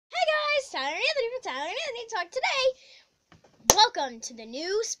Tyler and Anthony from Tyler and Anthony Talk today. Welcome to the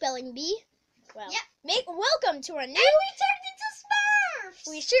new spelling bee. Well, welcome to our new. And we turned into Smurfs.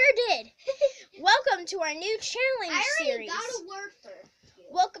 We sure did. Welcome to our new challenge series. I already got a word for you.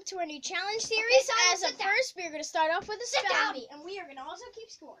 Welcome to our new challenge series. Okay, As of first, we're going to start off with a Sit spelling down. bee, and we are going to also keep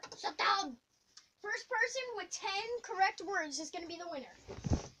score. Shut down. First person with 10 correct words is going to be the winner.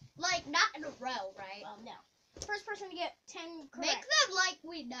 Like, not in a row, right? Well, no. First person to get 10 correct. Make them like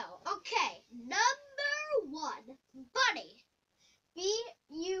we know. Okay, number 1, Bunny.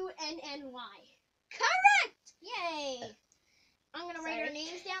 B-U-N-N-Y. Correct. Yay! I'm going to write our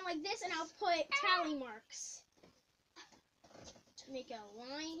names down like this, and I'll put tally marks to make a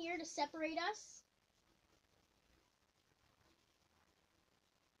line here to separate us.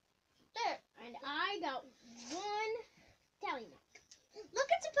 There. And I got 1 tally mark. Look,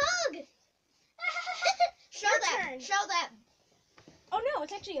 it's a pug. Show Your that. turn. Show that. Oh no,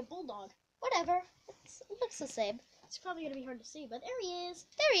 it's actually a bulldog. Whatever. It looks the same. It's probably going to be hard to see, but there he is.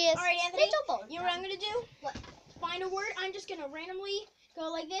 There he is. All right, Anthony, Little you know what I'm going to do? What? Find a word. I'm just going to randomly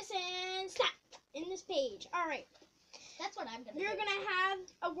go like this and snap in this page. All right. That's what I'm going to do. You're going to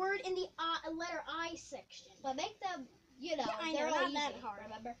have a word in the letter I section. But make them, you know, Yeah, I they're know, all not easy, that hard.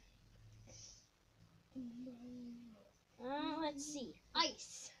 Remember? Let's see.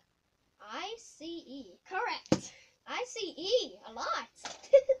 Ice. I-C-E. Correct. I-C-E. A lot.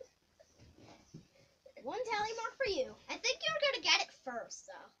 1 tally mark for you. I think you're going to get it first,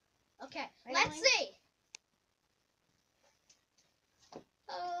 though. Okay, Right, let's Emily? see.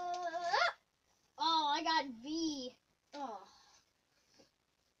 Oh, I got V. Oh.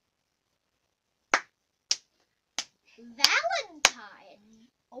 Valentine.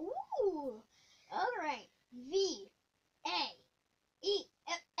 Ooh. All right. V. A. E.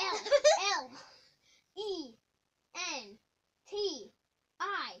 L. L. E. N. T.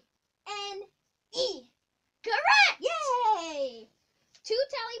 I. N. E. Correct. Yay! 2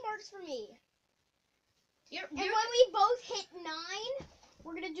 tally marks for me. You're, And when we both hit 9,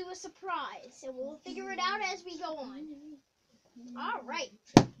 we're going to do a surprise. And we'll figure it out as we go on. All right.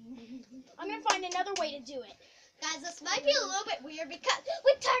 I'm going to find another way to do it. guys, this might be a little bit weird because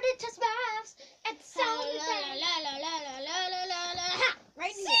we turned into Smurfs and so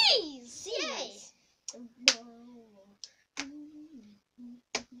Right C's. C's.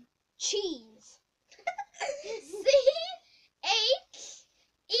 Cheese.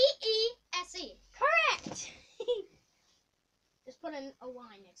 C-H-E-E-S-E. Correct. Just put a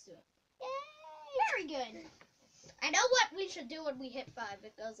line next to it. Yay. Very good. I know what we should do when we hit 5.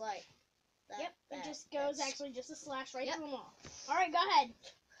 It goes like that. Yep. It that, just goes that. actually just a slash right Yep. through them all. All right, go ahead.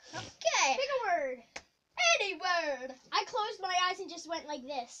 Okay. Pick a word. Any word. I closed my eyes and just went like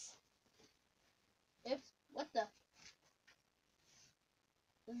this. What the?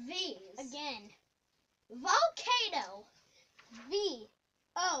 V's. Again. Volcano.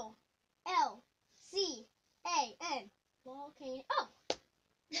 V-O-L-C-A-N. Volcano. Oh.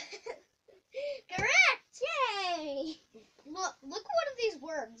 Correct. Yay. Look one of these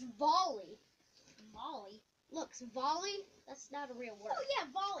words. Volley. Volley. Looks volley. That's not a real word. Oh, yeah,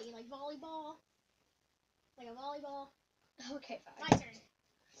 volley. Like volleyball. Like a volleyball. Okay, fine. My turn.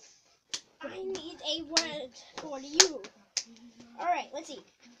 I need a word for you. All right, let's see.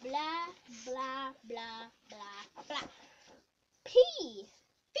 Blah, blah, blah, blah, blah. P.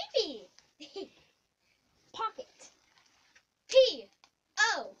 Pee-pee. Pocket.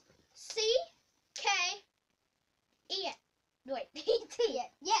 P-O-C-K-E-N. Wait, P-T.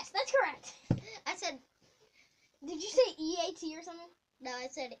 Yes, that's correct. I said, Did you say E-A-T or something? no, I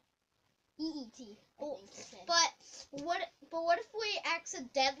said, E-E-T, I Oh, think you said. but what if we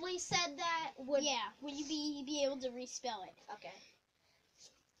accidentally said that? Yeah, would you be able to respell it? Okay.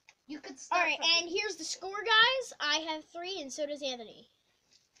 You could start. All right, and here's the score, guys. I have 3, and so does Anthony.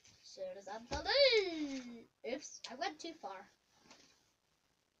 So does Anthony. Oops, I went too far.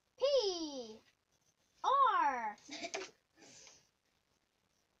 P. R.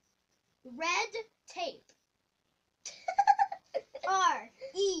 Red tape.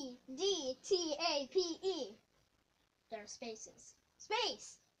 R-E-D-T-A-P-E. There are spaces.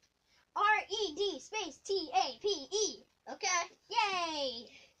 Space. R-E-D space T-A-P-E. Okay. Yay!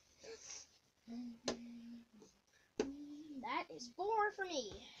 That is 4 for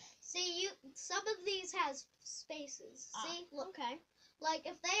me. See, some of these has spaces. See, look, Okay. like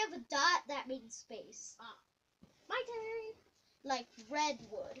if they have a dot, that means space. My turn. Like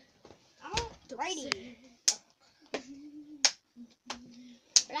redwood. Alrighty.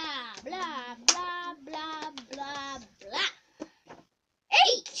 Blah, blah, blah, blah, blah, blah.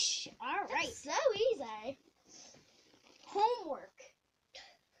 H. All right. So easy. Homework.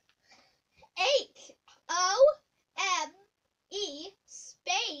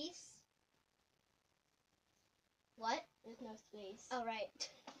 space. All right.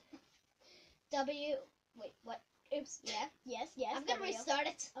 W. Wait, what? Oops. Yeah. Yes. Yes. I'm gonna W. restart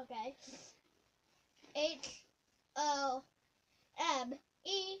it. Okay.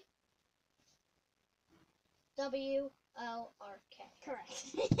 HOMEWORK. Correct.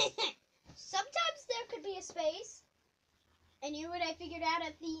 Sometimes there could be a space. And you know what I figured out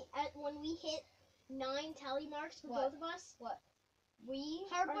when we hit 9 tally marks for What? both of us? What? We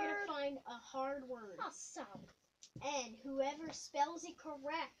Hard are word? gonna find a hard word. Awesome. And whoever spells it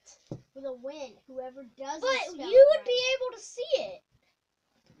correct will win. Whoever doesn't But spell you it would right. be able to see it.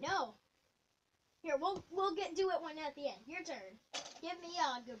 No. Here, we'll do it one at the end. Your turn. Give me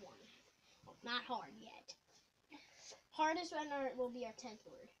a good one. Well, not hard yet. Hardest one will be our 10th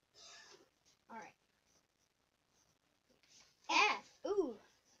word. All right. F. Ooh.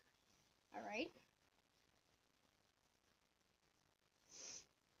 All right.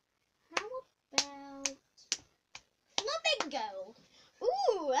 How about flamingo?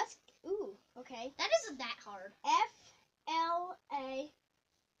 Ooh, that's okay. That isn't that hard.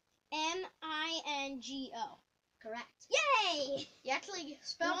 FLAMINGO. Correct. Yay! You actually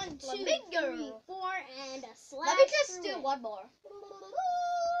spelled 1, 2, flamingo. 3, 4, and a slash. Let me just through do it. one more.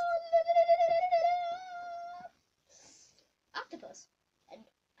 Octopus. And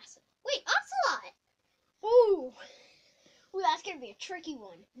wait, ocelot. Ooh, that's gonna be a tricky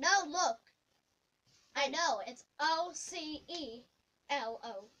one. No, look. I know it's OCELOT.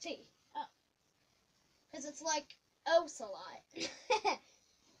 Oh. Because it's like ocelot.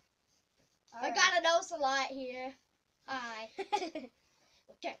 I Alright. got an ocelot here. Hi.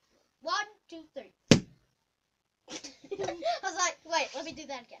 Okay. 1, 2, 3. I was like, wait, let me do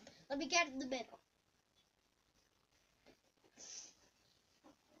that again. Let me get in the middle.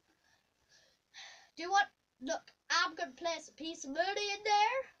 Do you want? Look, I'm gonna place a piece of money in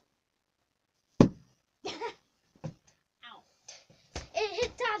there. Ow. It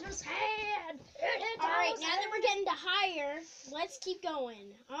hit Tyler's hand. It hit Alright, Tyler's now that we're hand. getting to higher, let's keep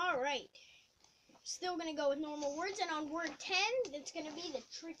going. Alright. Still gonna go with normal words, and on word 10, it's gonna be the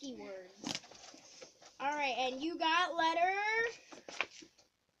tricky words. Alright, and you got letter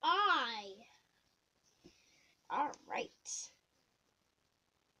I. Alright.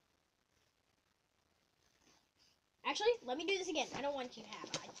 Actually, let me do this again. I don't want you to have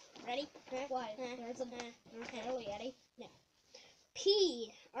I. Ready? Why? There's a barely any.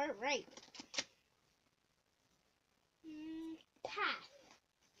 P. Alright. Path.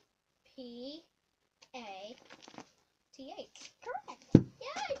 PATH. Correct.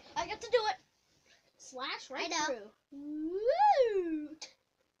 Yay! I get to do it. Slash right I know. through. Woot!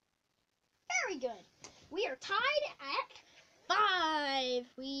 Very good. We are tied at 5.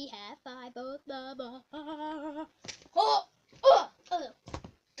 We have 5 both. Blah, blah, blah. Oh!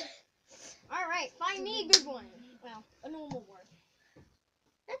 Alright, find me a good one. Well, a normal word.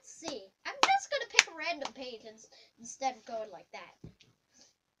 Let's see. I'm just gonna pick a random page instead of going like that.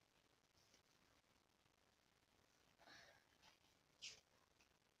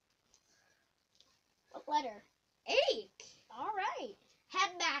 What letter? Ache. Alright.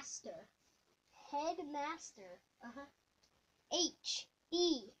 Headmaster. Headmaster. Uh-huh.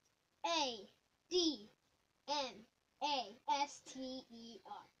 HEADMASTER.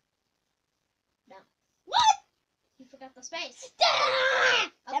 No. What? You forgot the space.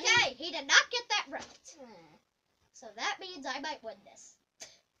 That Okay, he did not get that right. means- So that means I might win this.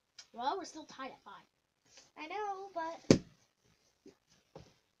 Well, we're still tied at 5. I know, but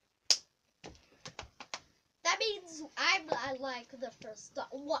that means I like the first.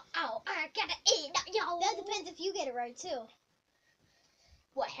 Wow, I gotta eat yo. That depends if you get it right, too.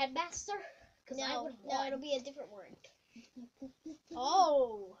 What, headmaster? Because I No, would no, it'll won. be a different word.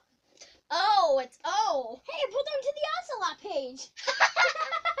 Oh. Oh, it's O. Hey, I pulled onto the ocelot page.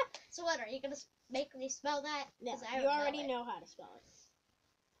 So what, are you gonna make me spell that? No, 'Cause I you don't already it. know how to spell it.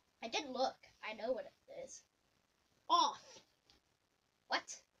 I did look. I know what it is. Off.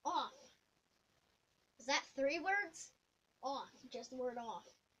 What? Off. Is that 3 words? Off. Just the word off.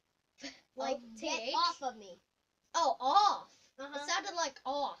 Like, get O-T-H? off of me. Oh, off. Uh-huh. It sounded like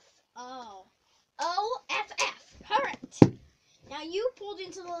off. Oh. O-F-F. Correct. Now you pulled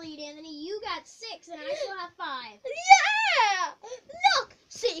into the lead, Anthony. You got 6, and I still have 5. Yeah! Look!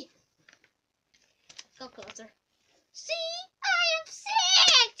 See? Go closer. See? I am 6!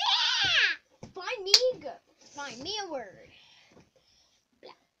 Yeah! Find me a word.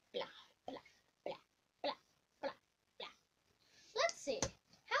 Blah, blah, blah, blah, blah, blah, blah. Let's see.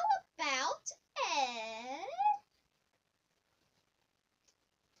 How about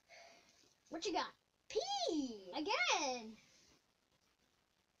What you got? P? Again.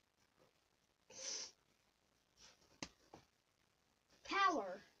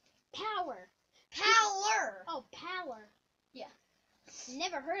 Power. Power. Power. Oh, power. Yeah.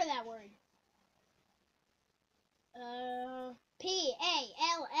 Never heard of that word.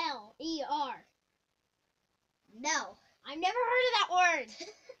 P-A-L-L-E-R. No. I've never heard of that word.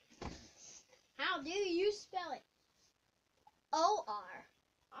 How do you spell it? O-R.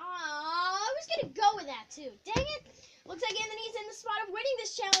 I was gonna go with that too. Dang it! Looks like Anthony's in the spot of winning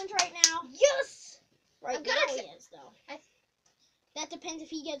this challenge right now. Yes. Right I'm gonna now t- he is though. I- That depends if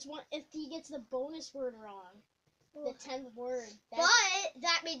he gets the bonus word wrong. The 10th word. But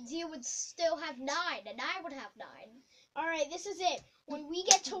that means you would still have 9, and I would have 9. Alright, this is it. When we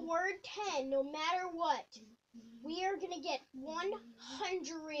get to word 10, no matter what, we are going to get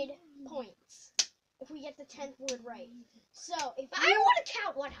 100 points if we get the 10th word right. So, if But I don't want to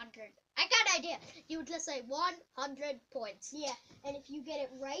count 100. I got an idea. You would just say 100 points. Yeah, and if you get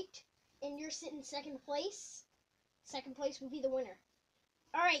it right and you're sitting second place will be the winner.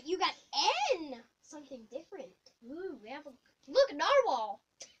 Alright, you got N! Something different. Ooh, we have a... Look, narwhal.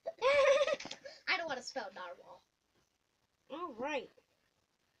 I don't want to spell narwhal. Alright.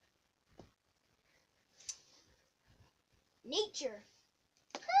 Nature.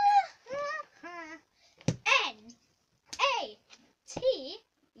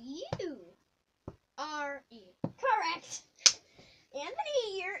 N-A-T-U-R-E. Correct.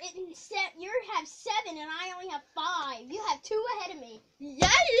 Anthony, you have 7 and I only have 5. You have 2 ahead of me. Yeah.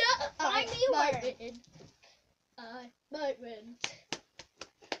 Find me a might word. win. I might win.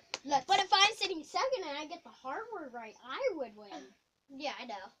 But if I'm sitting second and I get the hard word right, I would win. Yeah, I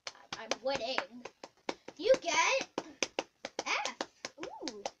know. I'm winning. You get F.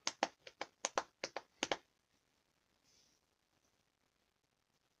 Ooh.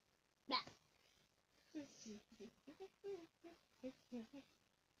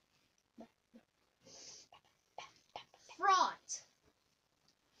 Front.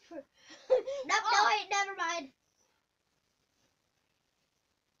 No, wait, never mind.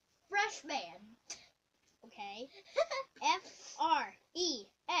 Freshman. Okay. F-R-E-S-H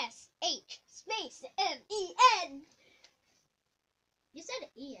space M-E-N. You said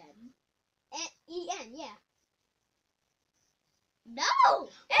E-N. E-N, yeah. No!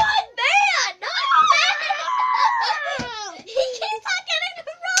 It's man! Not man! He keeps on getting it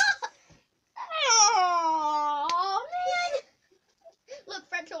wrong! Oh, man. Look,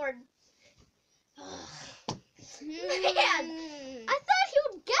 French horn. Man. I thought he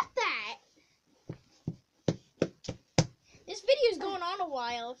would get that. This video's going on a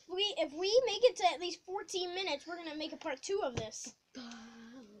while. If we make it to at least 14 minutes, we're gonna make a part 2 of this.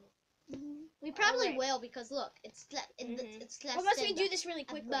 We probably Alright. will because look, it's it's less Unless than we do this really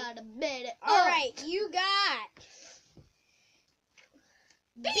quickly. about a minute. Alright, you got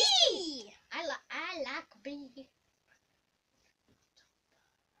B. I like B.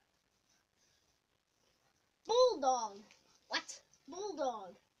 Bulldog. What?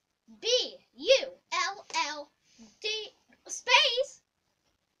 Bulldog. B-U-L-L-D space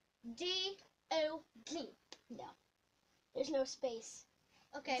D-O-G. No. There's no space.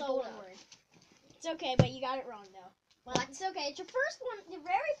 Okay, It's all one bulldog. word. It's okay, but you got it wrong though. Well, What? it's okay. It's your first one, the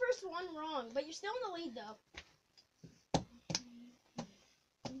very first one wrong, but you're still in the lead though.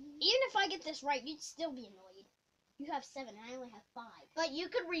 Even if I get this right, you'd still be in the lead. You have 7, and I only have 5. But you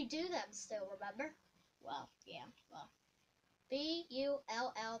could redo them still, remember? Well, yeah, well.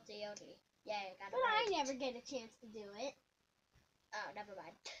 B-U-L-L-D-O-D. Yeah, you got it But right. I never get a chance to do it. Oh, never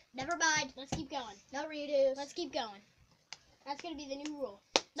mind. Never mind. Let's keep going. No redos. Let's keep going. That's going to be the new rule.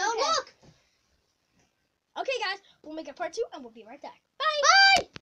 No, okay. look! Okay, guys, we'll make a part 2, and we'll be right back.